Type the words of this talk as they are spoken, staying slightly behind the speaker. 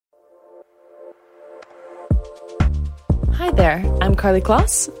Hi there, I'm Carly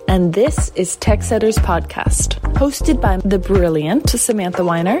Kloss, and this is TechSetters Podcast, hosted by the brilliant Samantha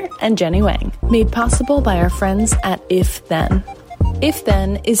Weiner and Jenny Wang, made possible by our friends at If Then. If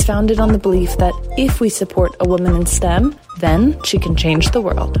Then is founded on the belief that if we support a woman in STEM, then she can change the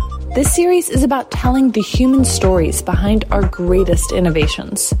world. This series is about telling the human stories behind our greatest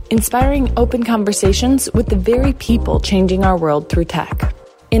innovations, inspiring open conversations with the very people changing our world through tech.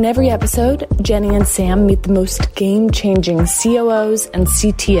 In every episode, Jenny and Sam meet the most game-changing COOs and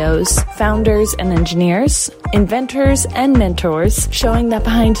CTOs, founders and engineers, inventors and mentors, showing that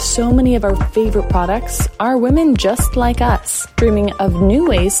behind so many of our favorite products are women just like us, dreaming of new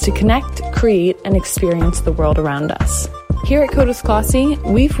ways to connect, create, and experience the world around us. Here at Code with Klossy,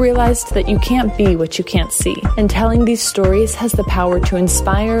 we've realized that you can't be what you can't see, and telling these stories has the power to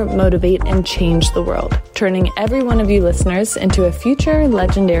inspire, motivate, and change the world, turning every one of you listeners into a future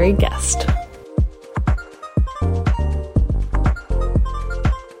legendary guest.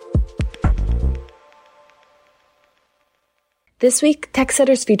 This week,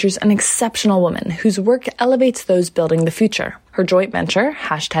 TechSetters features an exceptional woman whose work elevates those building the future. Her joint venture,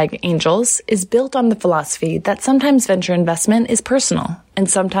 #Angels, is built on the philosophy that sometimes venture investment is personal, and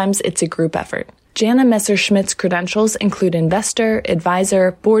sometimes it's a group effort. Jana Messerschmidt's credentials include investor,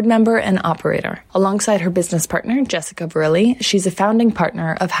 advisor, board member, and operator. Alongside her business partner, Jessica Verrilli, she's a founding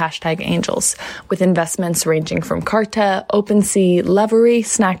partner of #Angels, with investments ranging from Carta, OpenSea, Levery,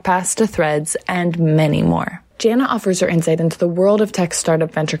 SnackPass to Threads, and many more. Jana offers her insight into the world of tech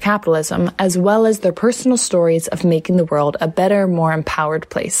startup venture capitalism, as well as their personal stories of making the world a better, more empowered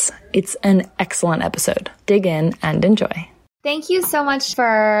place. It's an excellent episode. Dig in and enjoy. Thank you so much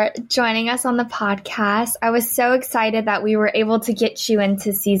for joining us on the podcast. I was so excited that we were able to get you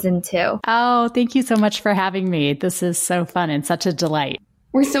into season 2. Oh, thank you so much for having me. This is so fun and such a delight.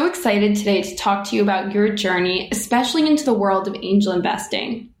 We're so excited today to talk to you about your journey, especially into the world of angel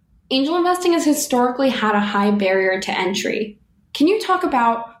investing. Angel investing has historically had a high barrier to entry. Can you talk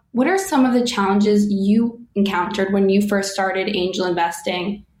about what are some of the challenges you encountered when you first started angel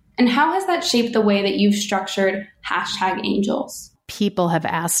investing? And how has that shaped the way that you've structured #Angels? People have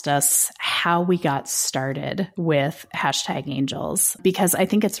asked us how we got started with #Angels, because I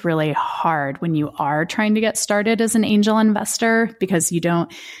think it's really hard when you are trying to get started as an angel investor because you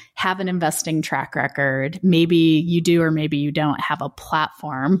don't have an investing track record. Maybe you do, or maybe you don't have a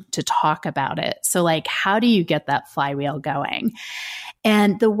platform to talk about it. So how do you get that flywheel going?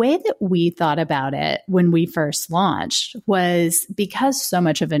 And the way that we thought about it when we first launched was because so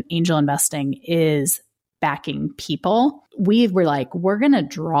much of an angel investing is backing people, we were we're going to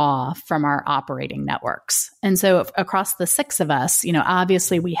draw from our operating networks. And so across the 6 of us,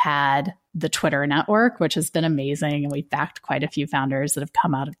 obviously we had the Twitter network, which has been amazing. And we backed quite a few founders that have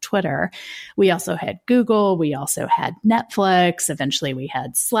come out of Twitter. We also had Google. We also had Netflix. Eventually we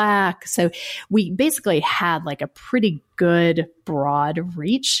had Slack. So we basically had a pretty good broad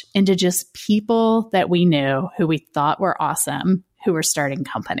reach into just people that we knew who we thought were awesome, who were starting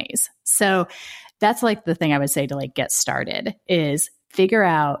companies. So that's the thing I would say to get started is figure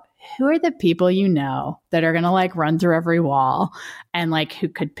out who are the people that are going to run through every wall and who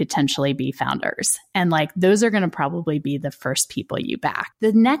could potentially be founders. And those are going to probably be the first people you back.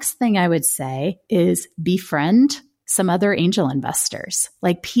 The next thing I would say is befriend some other angel investors,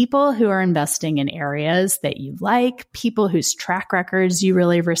 people who are investing in areas that you people whose track records you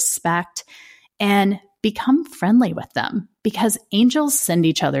really respect, and become friendly with them because angels send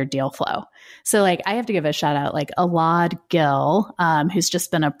each other deal flow. So I have to give a shout out, Alad Gill, who's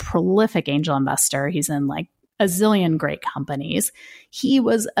just been a prolific angel investor. He's in a zillion great companies. He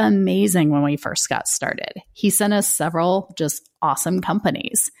was amazing when we first got started. He sent us several just awesome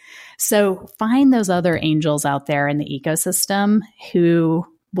companies. So find those other angels out there in the ecosystem who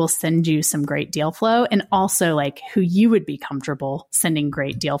will send you some great deal flow, and also who you would be comfortable sending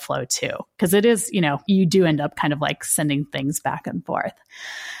great deal flow to. Because it is, you do end up kind of sending things back and forth.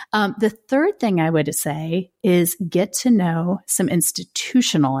 The third thing I would say is get to know some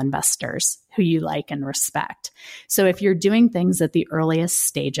institutional investors who you like and respect. So if you're doing things at the earliest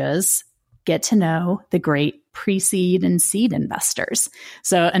stages, get to know the great pre-seed and seed investors.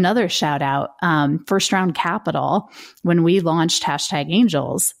 So another shout out, First Round Capital, when we launched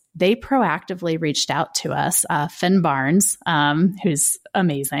 #Angels, they proactively reached out to us, Finn Barnes, who's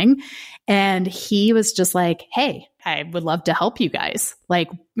amazing. And he was just hey, I would love to help you guys.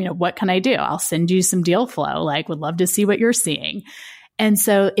 What can I do? I'll send you some deal flow. Would love to see what you're seeing. And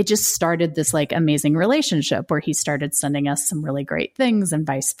so it just started this amazing relationship where he started sending us some really great things and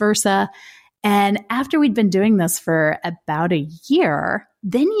vice versa. And after we'd been doing this for about a year,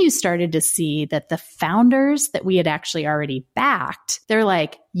 then you started to see that the founders that we had actually already backed, they're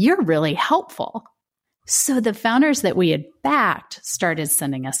like, you're really helpful. So the founders that we had backed started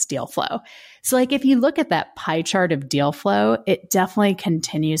sending us deal flow. So like if you look at that pie chart of deal flow, it definitely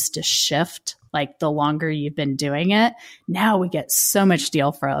continues to shift. Like the longer you've been doing it, now we get so much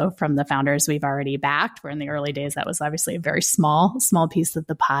deal flow from the founders we've already backed. Where in the early days, that was obviously a very small piece of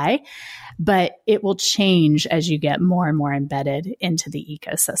the pie, but it will change as you get more and more embedded into the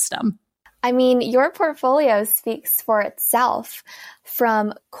ecosystem. I mean, your portfolio speaks for itself,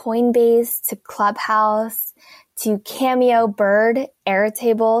 from Coinbase to Clubhouse to Cameo, Bird,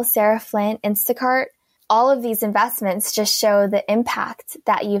 Airtable, Sarah Flint, Instacart. All of these investments just show the impact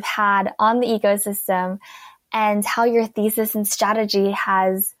that you've had on the ecosystem and how your thesis and strategy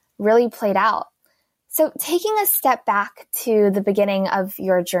has really played out. So taking a step back to the beginning of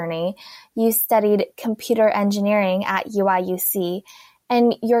your journey, you studied computer engineering at UIUC,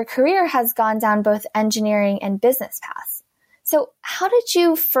 and your career has gone down both engineering and business paths. So how did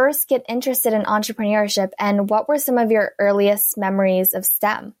you first get interested in entrepreneurship, and what were some of your earliest memories of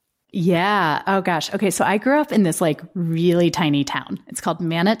STEM? Yeah. Oh gosh. Okay. So I grew up in this like really tiny town. It's called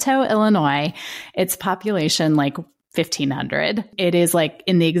Manitou, Illinois. Its population like 1,500. It is like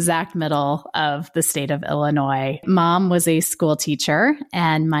in the exact middle of the state of Illinois. Mom was a school teacher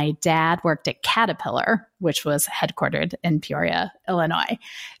and my dad worked at Caterpillar, which was headquartered in Peoria, Illinois.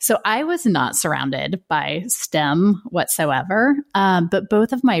 So I was not surrounded by STEM whatsoever. But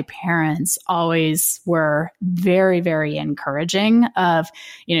both of my parents always were very, very encouraging of,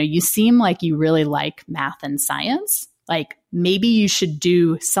 you seem like you really like math and science. Like maybe you should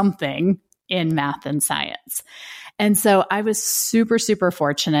do something in math and science. And so I was super, super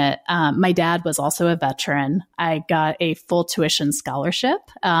fortunate. My dad was also a veteran. I got a full tuition scholarship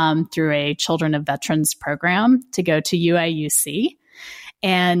through a Children of Veterans program to go to UIUC.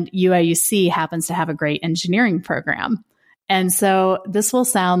 And UIUC happens to have a great engineering program. And so this will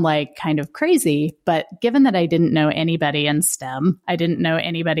sound like kind of crazy, but given that I didn't know anybody in STEM, I didn't know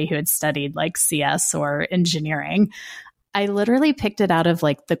anybody who had studied like CS or engineering, I literally picked it out of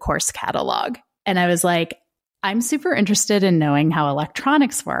like the course catalog. And I was like, I'm super interested in knowing how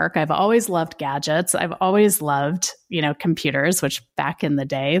electronics work. I've always loved gadgets. I've always loved, computers, which back in the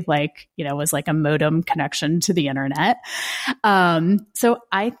day, was like a modem connection to the internet. So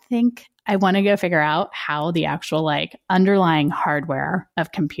I think I want to go figure out how the actual underlying hardware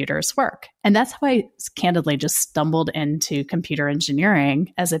of computers work. And that's how I candidly just stumbled into computer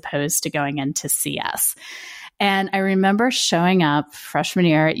engineering as opposed to going into CS. And I remember showing up freshman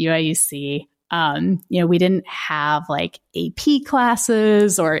year at UIUC. We didn't have AP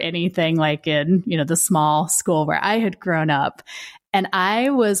classes or anything like in, the small school where I had grown up. And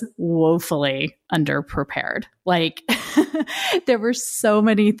I was woefully underprepared. There were so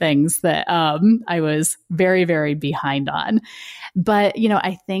many things that I was very, very behind on. But,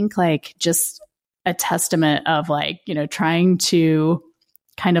 I think just a testament of trying to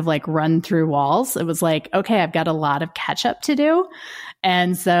kind of run through walls. It was okay, I've got a lot of catch up to do.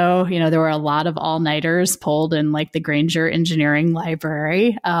 And so, there were a lot of all-nighters pulled in the Grainger Engineering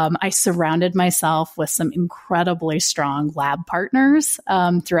Library. I surrounded myself with some incredibly strong lab partners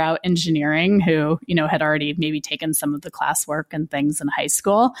throughout engineering who, had already maybe taken some of the classwork and things in high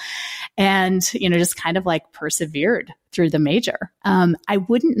school and, just kind of persevered through the major. I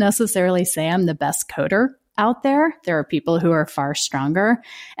wouldn't necessarily say I'm the best coder out there. There are people who are far stronger.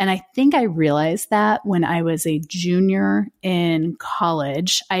 And I think I realized that when I was a junior in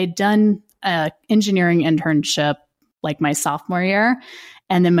college. I had done an engineering internship my sophomore year.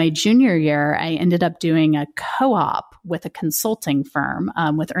 And then my junior year, I ended up doing a co-op with a consulting firm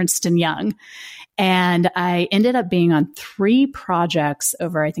with Ernst & Young. And I ended up being on 3 projects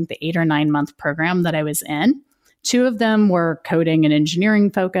over, I think, the 8 or 9 month program that I was in. 2 of them were coding and engineering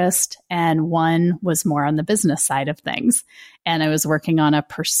focused, and 1 was more on the business side of things. And I was working on a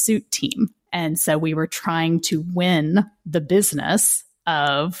pursuit team. And so we were trying to win the business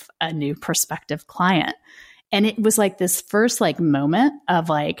of a new prospective client. And it was this first moment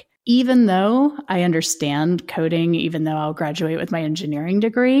of even though I understand coding, even though I'll graduate with my engineering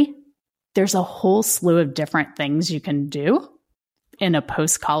degree, there's a whole slew of different things you can do in a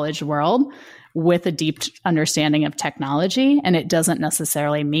post-college world with a deep understanding of technology. And it doesn't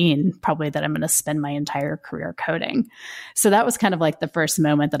necessarily mean probably that I'm going to spend my entire career coding. So that was kind of the first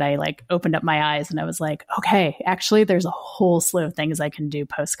moment that I opened up my eyes and I was okay, actually there's a whole slew of things I can do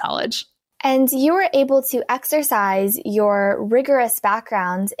post-college. And you were able to exercise your rigorous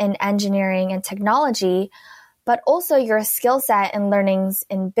background in engineering and technology, but also your skill set and learnings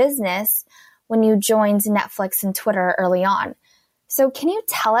in business when you joined Netflix and Twitter early on. So can you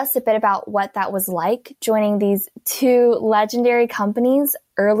tell us a bit about what that was like, joining these two legendary companies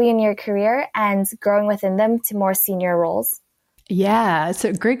early in your career and growing within them to more senior roles? Yeah,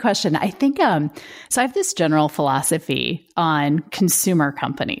 so great question. I think, so I have this general philosophy on consumer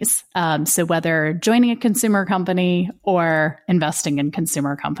companies. So whether joining a consumer company or investing in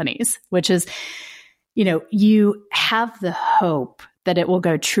consumer companies, which is, you have the hope that it will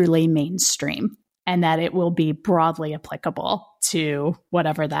go truly mainstream and that it will be broadly applicable to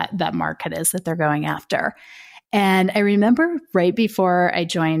whatever that market is that they're going after. And I remember right before I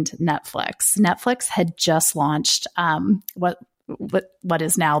joined Netflix had just launched what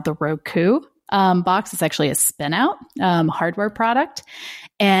is now the Roku box. It's actually a spin-out hardware product.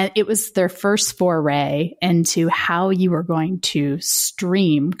 And it was their first foray into how you were going to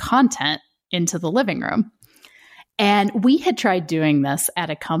stream content into the living room. And we had tried doing this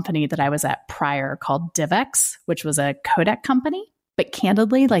at a company that I was at prior called DivX, which was a codec company. But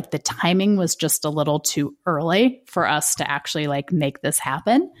candidly, the timing was just a little too early for us to actually make this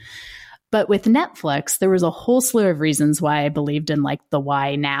happen. But with Netflix, there was a whole slew of reasons why I believed in the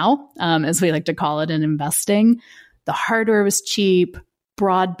why now, as we like to call it in investing. The hardware was cheap,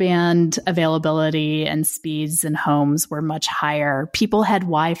 broadband availability and speeds in homes were much higher. People had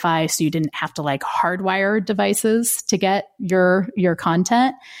Wi-Fi, so you didn't have to hardwire devices to get your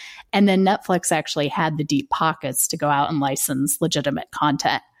content. And then Netflix actually had the deep pockets to go out and license legitimate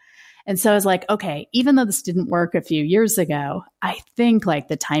content. And so I was like, okay, even though this didn't work a few years ago, I think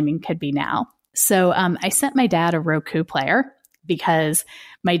the timing could be now. So I sent my dad a Roku player because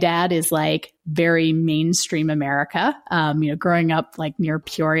my dad is very mainstream America. Growing up near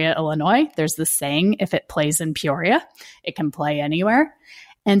Peoria, Illinois, there's this saying, if it plays in Peoria, it can play anywhere.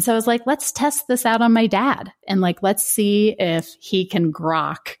 And so I was like, let's test this out on my dad. And let's see if he can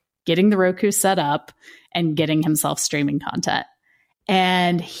grok getting the Roku set up and getting himself streaming content.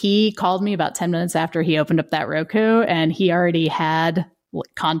 And he called me about 10 minutes after he opened up that Roku, and he already had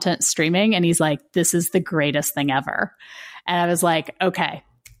content streaming. And he's like, this is the greatest thing ever. And I was like, okay,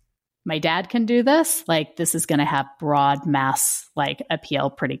 my dad can do this. This is going to have broad mass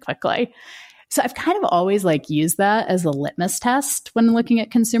appeal pretty quickly. So I've kind of always used that as a litmus test when looking at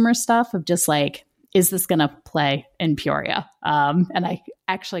consumer stuff of just is this going to play in Peoria? And I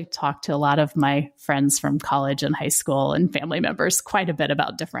actually talked to a lot of my friends from college and high school and family members quite a bit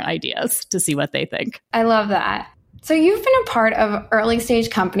about different ideas to see what they think. I love that. So you've been a part of early stage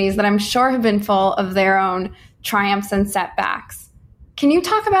companies that I'm sure have been full of their own triumphs and setbacks. Can you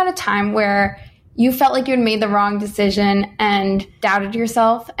talk about a time where you felt like you had made the wrong decision and doubted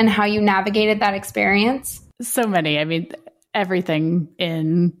yourself and how you navigated that experience? So many. I mean, everything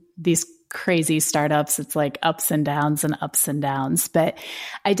in these crazy startups, it's ups and downs and ups and downs. But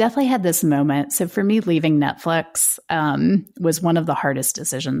I definitely had this moment. So for me, leaving Netflix was one of the hardest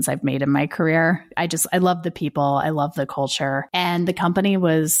decisions I've made in my career. I love the people. I love the culture. And the company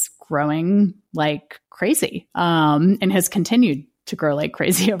was growing like crazy and has continued to grow like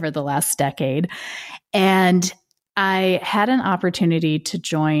crazy over the last decade. And I had an opportunity to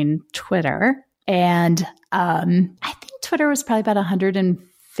join Twitter. And I think Twitter was probably about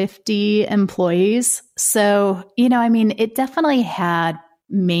 150 employees. So, it definitely had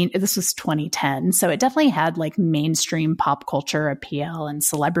this was 2010. So it definitely had mainstream pop culture appeal, and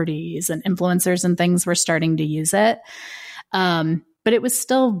celebrities and influencers and things were starting to use it. But it was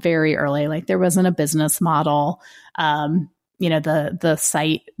still very early. There wasn't a business model. The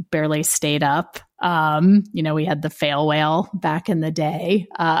site barely stayed up. We had the fail whale back in the day.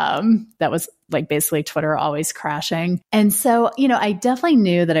 That was basically Twitter always crashing. And so, I definitely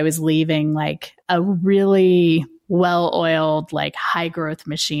knew that I was leaving a really well-oiled, high growth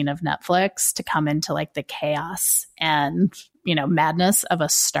machine of Netflix to come into the chaos and, madness of a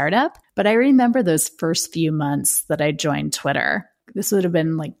startup. But I remember those first few months that I joined Twitter. This would have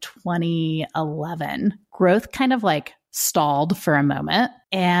been 2011. Growth kind of stalled for a moment,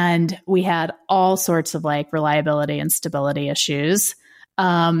 and we had all sorts of reliability and stability issues.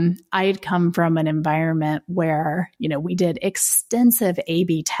 I had come from an environment where, we did extensive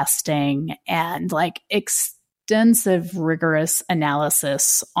A/B testing and extensive rigorous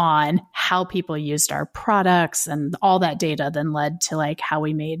analysis on how people used our products, and all that data then led to how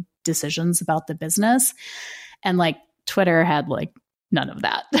we made decisions about the business. And Twitter had none of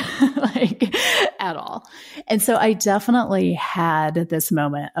that, at all. And so I definitely had this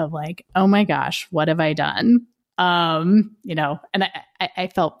moment of oh my gosh, what have I done? And I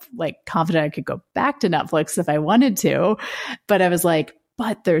felt confident I could go back to Netflix if I wanted to, but I was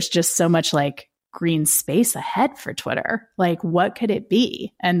but there's just so much green space ahead for Twitter. Like, what could it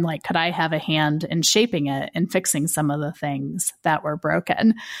be? And like, could I have a hand in shaping it and fixing some of the things that were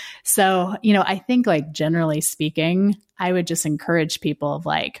broken? So, I think like generally speaking, I would just encourage people of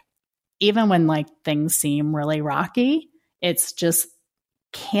like, even when like things seem really rocky, it's just,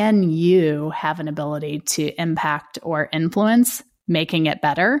 can you have an ability to impact or influence making it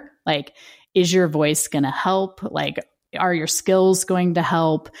better? Like, is your voice going to help? Like, are your skills going to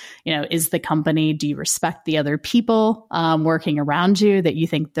help? Is the company, do you respect the other people working around you that you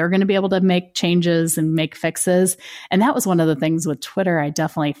think they're going to be able to make changes and make fixes? And that was one of the things with Twitter I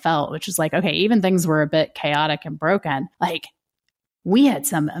definitely felt, which is like, okay, even things were a bit chaotic and broken. Like, we had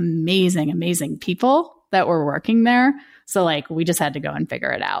some amazing, amazing people that were working there. So like, we just had to go and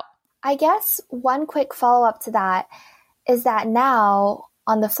figure it out. I guess one quick follow-up to that is that now,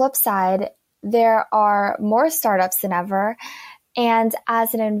 on the flip side, there are more startups than ever. And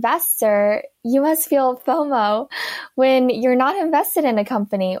as an investor, you must feel FOMO when you're not invested in a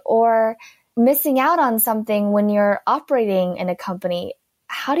company or missing out on something when you're operating in a company.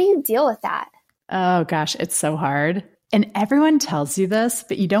 How do you deal with that? Oh gosh, it's so hard. And everyone tells you this,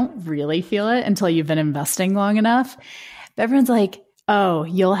 but you don't really feel it until you've been investing long enough. But everyone's like, oh,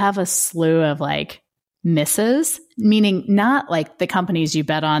 you'll have a slew of like misses, meaning not like the companies you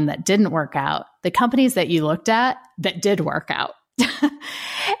bet on that didn't work out, the companies that you looked at that did work out.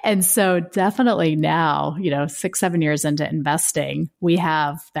 And so definitely now, 6-7 years into investing, we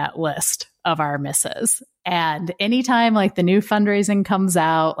have that list of our misses. And anytime like the new fundraising comes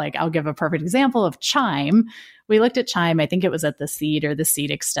out, like I'll give a perfect example of Chime. We looked at Chime, I think it was at the seed or the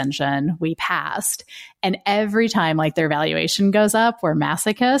seed extension, we passed. And every time like their valuation goes up, we're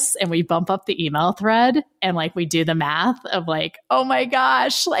masochists and we bump up the email thread and like we do the math of like, oh my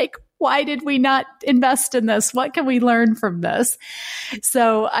gosh, like why did we not invest in this? What can we learn from this?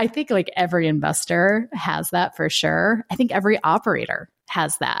 So I think like every investor has that for sure. I think every operator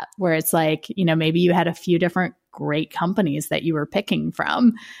has that, where it's like, maybe you had a few different great companies that you were picking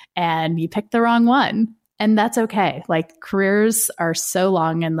from and you picked the wrong one. And that's okay. Like, careers are so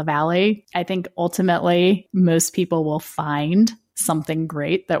long in the valley. I think ultimately most people will find something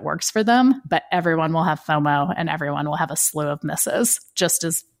great that works for them, but everyone will have FOMO and everyone will have a slew of misses, just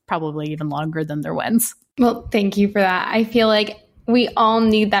as probably even longer than their wins. Well, thank you for that. I feel like we all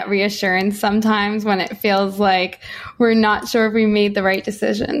need that reassurance sometimes when it feels like we're not sure if we made the right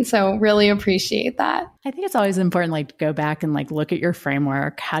decision. So really appreciate that. I think it's always important like to go back and like look at your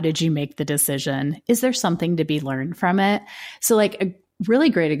framework. How did you make the decision? Is there something to be learned from it? So like a really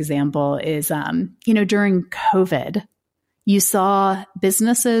great example is, during COVID, you saw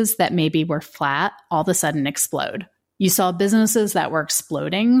businesses that maybe were flat all of a sudden explode. You saw businesses that were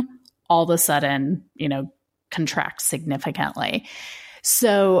exploding all of a sudden, contract significantly.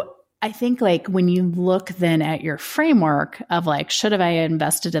 So I think like when you look then at your framework of like, should have I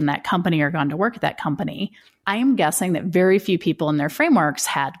invested in that company or gone to work at that company? I am guessing that very few people in their frameworks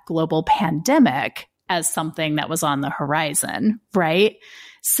had global pandemic as something that was on the horizon, right?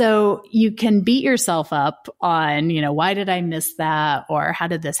 So you can beat yourself up on, why did I miss that? Or how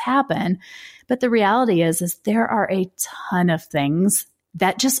did this happen? But the reality is there are a ton of things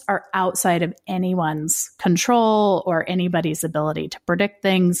that just are outside of anyone's control or anybody's ability to predict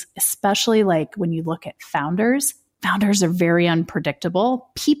things, especially like when you look at founders. Founders are very unpredictable.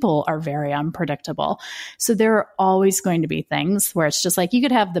 People are very unpredictable. So there are always going to be things where it's just like you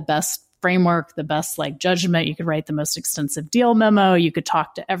could have the best framework, the best like judgment, you could write the most extensive deal memo, you could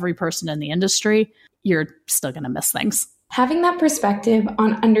talk to every person in the industry, you're still going to miss things. Having that perspective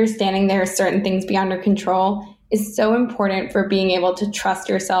on understanding there are certain things beyond your control is so important for being able to trust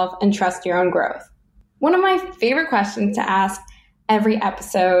yourself and trust your own growth. One of my favorite questions to ask every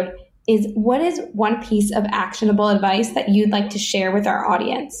episode is, what is one piece of actionable advice that you'd like to share with our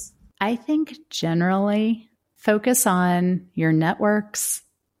audience? I think generally focus on your networks,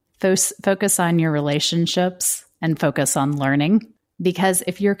 focus on your relationships, and focus on learning. Because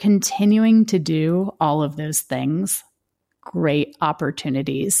if you're continuing to do all of those things, great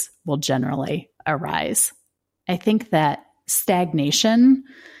opportunities will generally arise. I think that stagnation,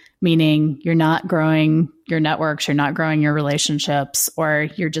 meaning you're not growing your networks, you're not growing your relationships, or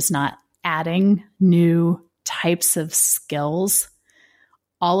you're just not adding new types of skills,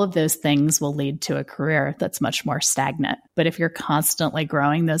 all of those things will lead to a career that's much more stagnant. But if you're constantly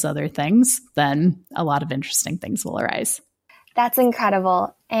growing those other things, then a lot of interesting things will arise. That's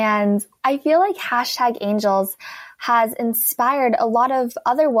incredible. And I feel like #Angels has inspired a lot of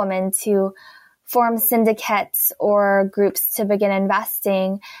other women to form syndicates or groups to begin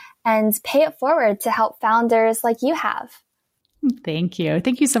investing and pay it forward to help founders like you have. Thank you.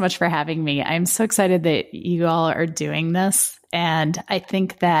 Thank you so much for having me. I'm so excited that you all are doing this. And I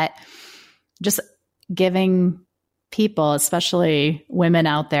think that just giving people, especially women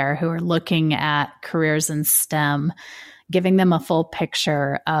out there who are looking at careers in STEM, giving them a full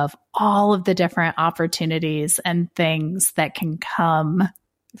picture of all of the different opportunities and things that can come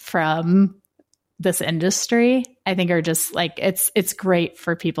from this industry, I think are just like, it's great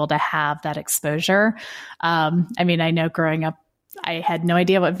for people to have that exposure. I mean, I know growing up, I had no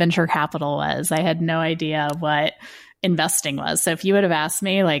idea what venture capital was. I had no idea what investing was. So if you would have asked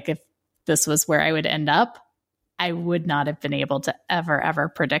me, like, if this was where I would end up, I would not have been able to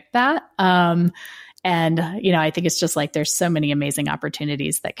ever predict that. And, I think it's just like, there's so many amazing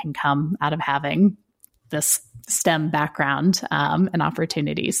opportunities that can come out of having this STEM background and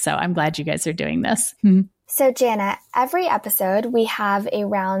opportunities. So I'm glad you guys are doing this. So Jana, every episode we have a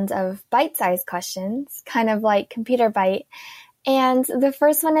round of bite-sized questions, kind of like Computer Bite. And the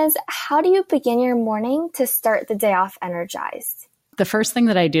first one is, how do you begin your morning to start the day off energized? The first thing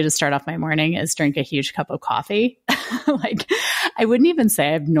that I do to start off my morning is drink a huge cup of coffee. I wouldn't even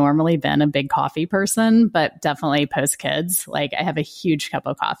say I've normally been a big coffee person, but definitely post kids, I have a huge cup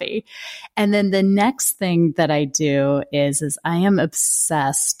of coffee. And then the next thing that I do is I am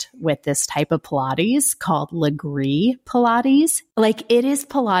obsessed with this type of Pilates called Legree Pilates. It is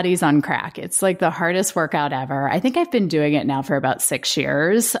Pilates on crack. It's like the hardest workout ever. I think I've been doing it now for about 6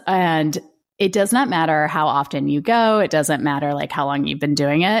 years, and it does not matter how often you go. It doesn't matter how long you've been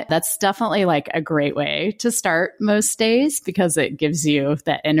doing it. That's definitely a great way to start most days, because it gives you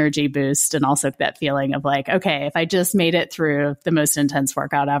that energy boost and also that feeling of okay, if I just made it through the most intense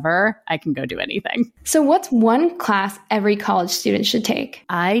workout ever, I can go do anything. So what's one class every college student should take?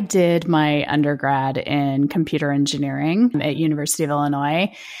 I did my undergrad in computer engineering at University of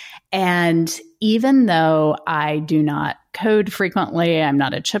Illinois. And even though I do not code frequently, I'm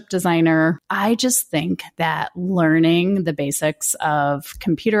not a chip designer, I just think that learning the basics of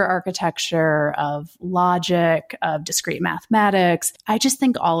computer architecture, of logic, of discrete mathematics, I just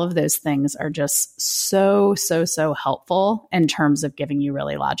think all of those things are just so helpful in terms of giving you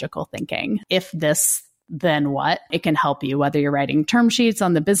really logical thinking. If this, then what? It can help you, whether you're writing term sheets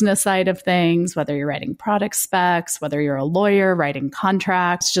on the business side of things, whether you're writing product specs, whether you're a lawyer writing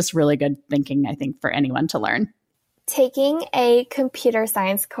contracts, just really good thinking, I think, for anyone to learn. Taking a computer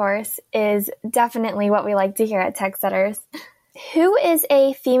science course is definitely what we like to hear at TechSetters. Who is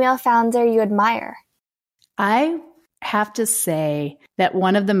a female founder you admire? I have to say that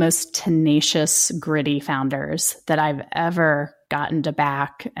one of the most tenacious, gritty founders that I've ever gotten to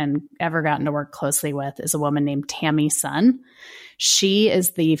back and ever gotten to work closely with is a woman named Tammy Sun. She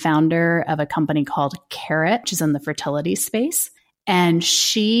is the founder of a company called Carrot, which is in the fertility space. And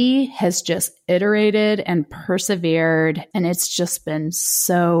she has just iterated and persevered. And it's just been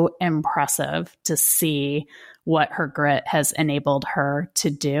so impressive to see what her grit has enabled her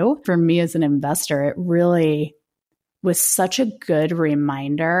to do. For me as an investor, it really was such a good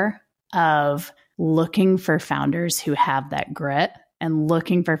reminder of looking for founders who have that grit and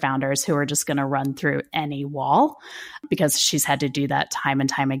looking for founders who are just going to run through any wall, because she's had to do that time and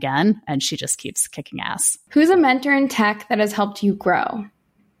time again, and she just keeps kicking ass. Who's a mentor in tech that has helped you grow?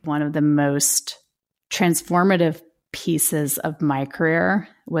 One of the most transformative pieces of my career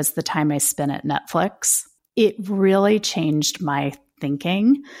was the time I spent at Netflix. It really changed my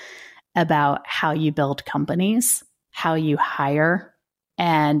thinking about how you build companies, how you hire,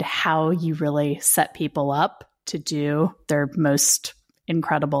 and how you really set people up to do their most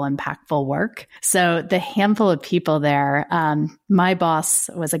incredible, impactful work. So the handful of people there, my boss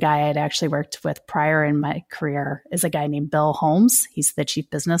was a guy I'd actually worked with prior in my career, is a guy named Bill Holmes. He's the chief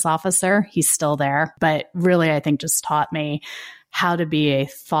business officer. He's still there, but really, I think just taught me how to be a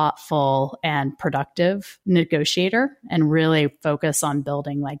thoughtful and productive negotiator and really focus on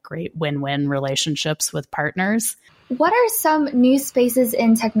building great win-win relationships with partners. What are some new spaces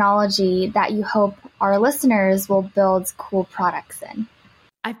in technology that you hope our listeners will build cool products in?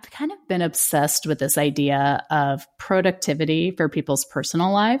 I've kind of been obsessed with this idea of productivity for people's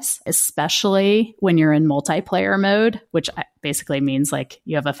personal lives, especially when you're in multiplayer mode, which basically means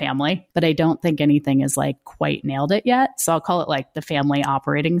you have a family, but I don't think anything is quite nailed it yet. So I'll call it the family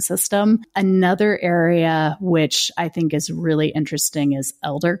operating system. Another area which I think is really interesting is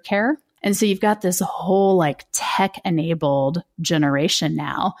elder care. And so you've got this whole tech-enabled generation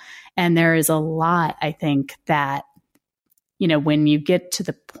now. And there is a lot, I think, that, when you get to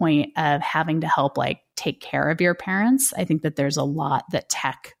the point of having to help take care of your parents, I think that there's a lot that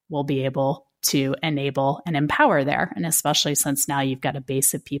tech will be able to enable and empower there. And especially since now you've got a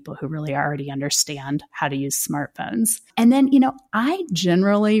base of people who really already understand how to use smartphones. And then, I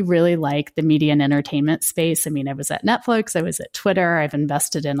generally really like the media and entertainment space. I mean, I was at Netflix, I was at Twitter, I've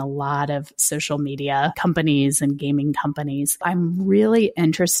invested in a lot of social media companies and gaming companies. I'm really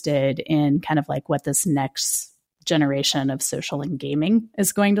interested in kind of like what this next generation of social and gaming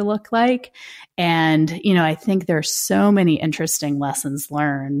is going to look like. And, I think there's so many interesting lessons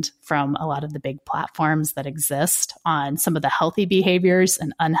learned from a lot of the big platforms that exist on some of the healthy behaviors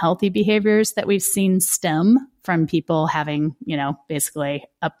and unhealthy behaviors that we've seen stem from people having, basically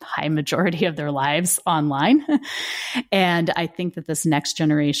a high majority of their lives online. And I think that this next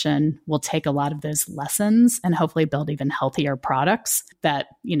generation will take a lot of those lessons and hopefully build even healthier products that,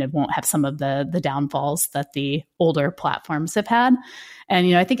 won't have some of the downfalls that the older platforms have had.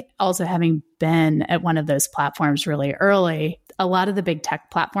 And, I think also having been at one of those platforms really early, a lot of the big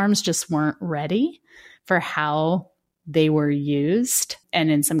tech platforms just weren't ready for how they were used and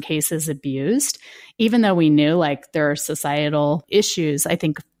in some cases abused. Even though we knew like there are societal issues, I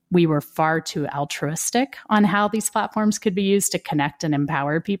think we were far too altruistic on how these platforms could be used to connect and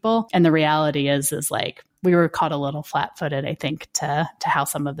empower people. And the reality is like we were caught a little flat-footed, I think, to how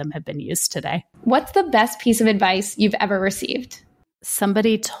some of them have been used today. What's the best piece of advice you've ever received?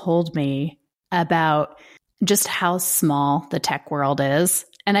 Somebody told me about just how small the tech world is.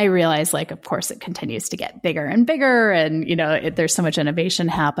 And I realized, like, of course, it continues to get bigger and bigger. And, there's so much innovation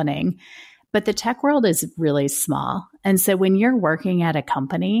happening. But the tech world is really small. And so when you're working at a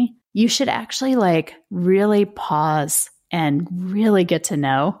company, you should actually like really pause and really get to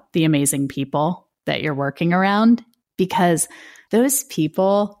know the amazing people that you're working around, because those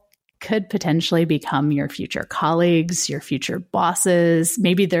people could potentially become your future colleagues, your future bosses.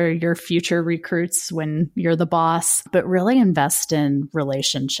 Maybe they're your future recruits when you're the boss, but really invest in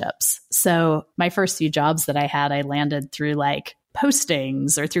relationships. So my first few jobs that I had, I landed through like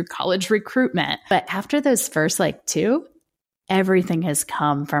postings or through college recruitment. But after those first like two, everything has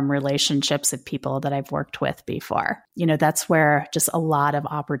come from relationships of people that I've worked with before. That's where just a lot of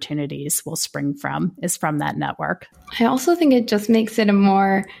opportunities will spring from, is from that network. I also think it just makes it a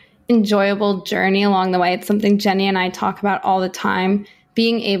more enjoyable journey along the way. It's something Jenny and I talk about all the time,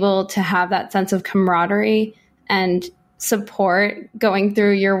 being able to have that sense of camaraderie and support going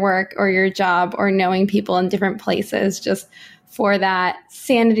through your work or your job or knowing people in different places, just for that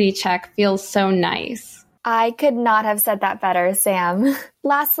sanity check feels so nice. I could not have said that better, Sam.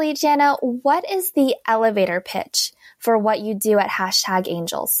 Lastly, Jana, what is the elevator pitch for what you do at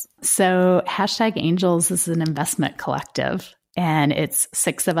 #Angels? So #Angels is an investment collective. And it's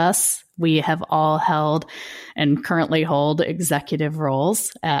 6 of us. We have all held and currently hold executive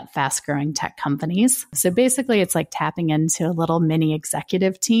roles at fast-growing tech companies. So basically, it's like tapping into a little mini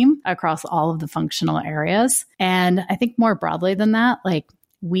executive team across all of the functional areas. And I think more broadly than that, like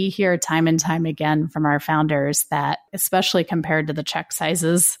we hear time and time again from our founders that, especially compared to the check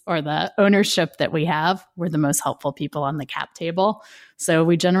sizes or the ownership that we have, we're the most helpful people on the cap table. So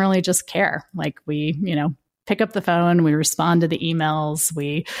we generally just care. Like we, pick up the phone, we respond to the emails,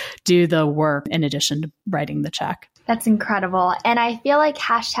 we do the work in addition to writing the check. That's incredible. And I feel like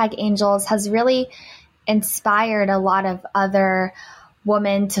 #Angels has really inspired a lot of other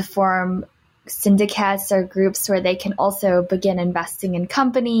women to form syndicates or groups where they can also begin investing in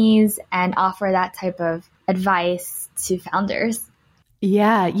companies and offer that type of advice to founders.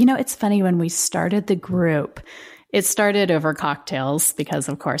 Yeah. It's funny, when we started the group, it started over cocktails because,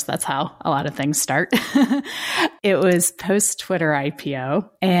 of course, that's how a lot of things start. It was post-Twitter IPO,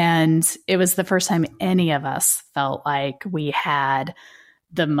 and it was the first time any of us felt like we had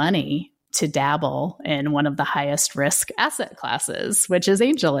the money to dabble in one of the highest risk asset classes, which is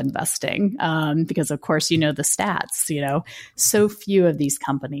angel investing. Because, of course, the stats, so few of these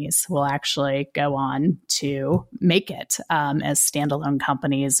companies will actually go on to make it as standalone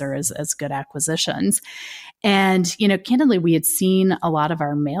companies or as good acquisitions. And, candidly, we had seen a lot of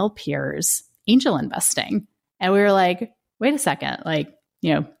our male peers angel investing. And we were like, wait a second,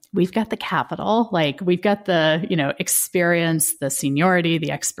 we've got the capital, we've got the, experience, the seniority, the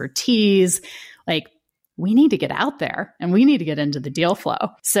expertise, we need to get out there and we need to get into the deal flow.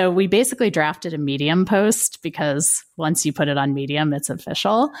 So we basically drafted a Medium post, because once you put it on Medium, it's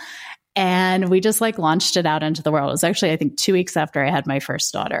official. And we just launched it out into the world. It was actually, I think, 2 weeks after I had my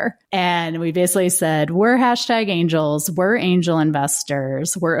first daughter. And we basically said, we're #Angels, we're angel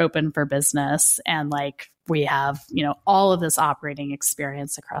investors, we're open for business. And we have, all of this operating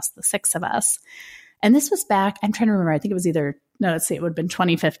experience across the 6 of us. And this was back, I'm trying to remember, I think it was it would have been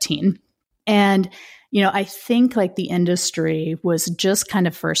 2015. And I think like the industry was just kind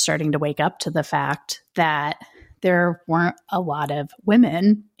of first starting to wake up to the fact that there weren't a lot of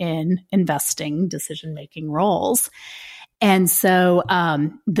women in investing decision-making roles. And so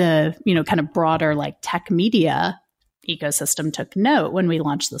the, kind of broader like tech media ecosystem took note when we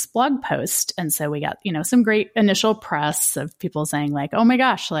launched this blog post. And so we got, some great initial press of people saying like, oh my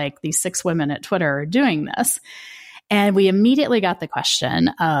gosh, like these 6 women at Twitter are doing this. And we immediately got the question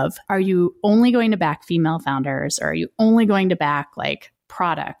of, are you only going to back female founders, or are you only going to back like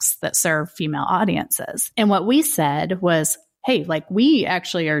products that serve female audiences? And what we said was, hey, like we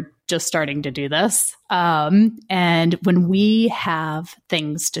actually are just starting to do this. And when we have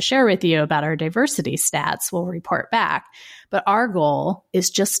things to share with you about our diversity stats, we'll report back. But our goal is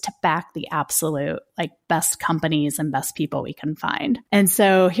just to back the absolute like best companies and best people we can find. And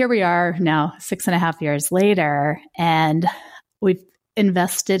so here we are now 6.5 years later, and we've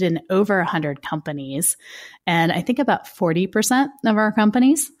invested in over 100 companies. And I think about 40% of our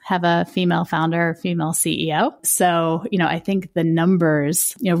companies have a female founder, female CEO. So, I think the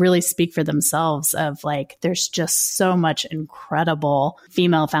numbers, really speak for themselves of like, there's just so much incredible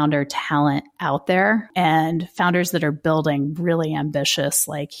female founder talent out there, and founders that are building really ambitious,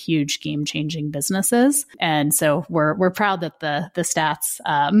 like huge game-changing businesses. And so we're proud that the stats,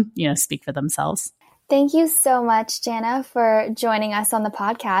 speak for themselves. Thank you so much, Jana, for joining us on the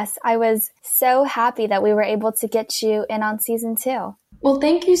podcast. I was so happy that we were able to get you in on season 2. Well,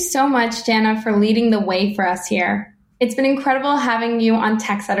 thank you so much, Jana, for leading the way for us here. It's been incredible having you on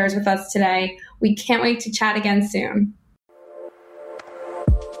TechSetters with us today. We can't wait to chat again soon.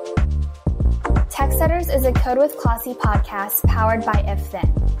 TechSetters is a Code with Klossy podcast powered by If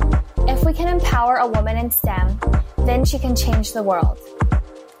Then. If we can empower a woman in STEM, then she can change the world.